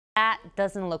That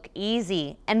doesn't look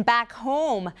easy. And back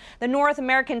home, the North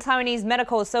American Taiwanese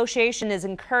Medical Association is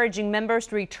encouraging members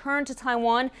to return to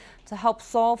Taiwan to help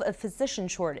solve a physician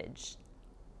shortage.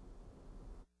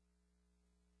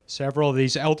 Several of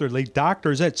these elderly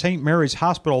doctors at St. Mary's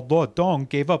Hospital Luodong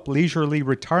gave up leisurely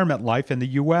retirement life in the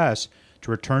U.S.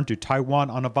 to return to Taiwan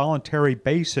on a voluntary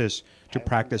basis to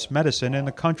practice medicine in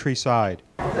the countryside.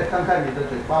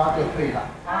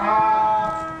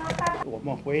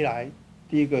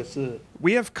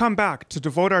 We have come back to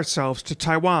devote ourselves to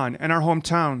Taiwan and our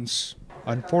hometowns.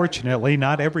 Unfortunately,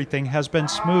 not everything has been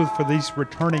smooth for these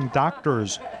returning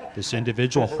doctors. This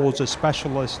individual holds a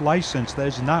specialist license that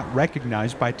is not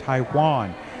recognized by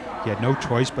Taiwan. He had no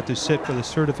choice but to sit for the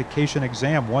certification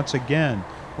exam once again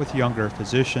with younger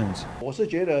physicians.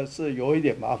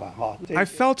 I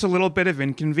felt a little bit of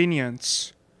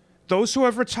inconvenience. Those who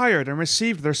have retired and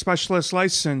received their specialist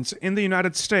license in the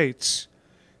United States,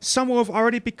 some will have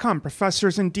already become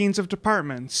professors and deans of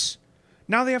departments.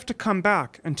 Now they have to come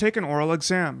back and take an oral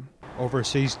exam.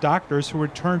 Overseas doctors who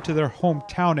return to their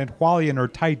hometown in Hualien or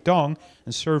Taidong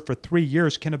and serve for 3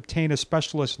 years can obtain a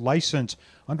specialist license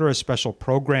under a special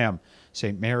program.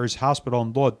 St. Mary's Hospital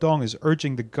in Luodong is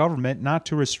urging the government not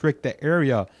to restrict the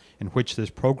area in which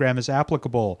this program is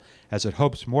applicable, as it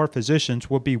hopes more physicians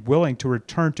will be willing to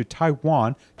return to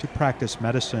Taiwan to practice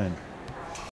medicine.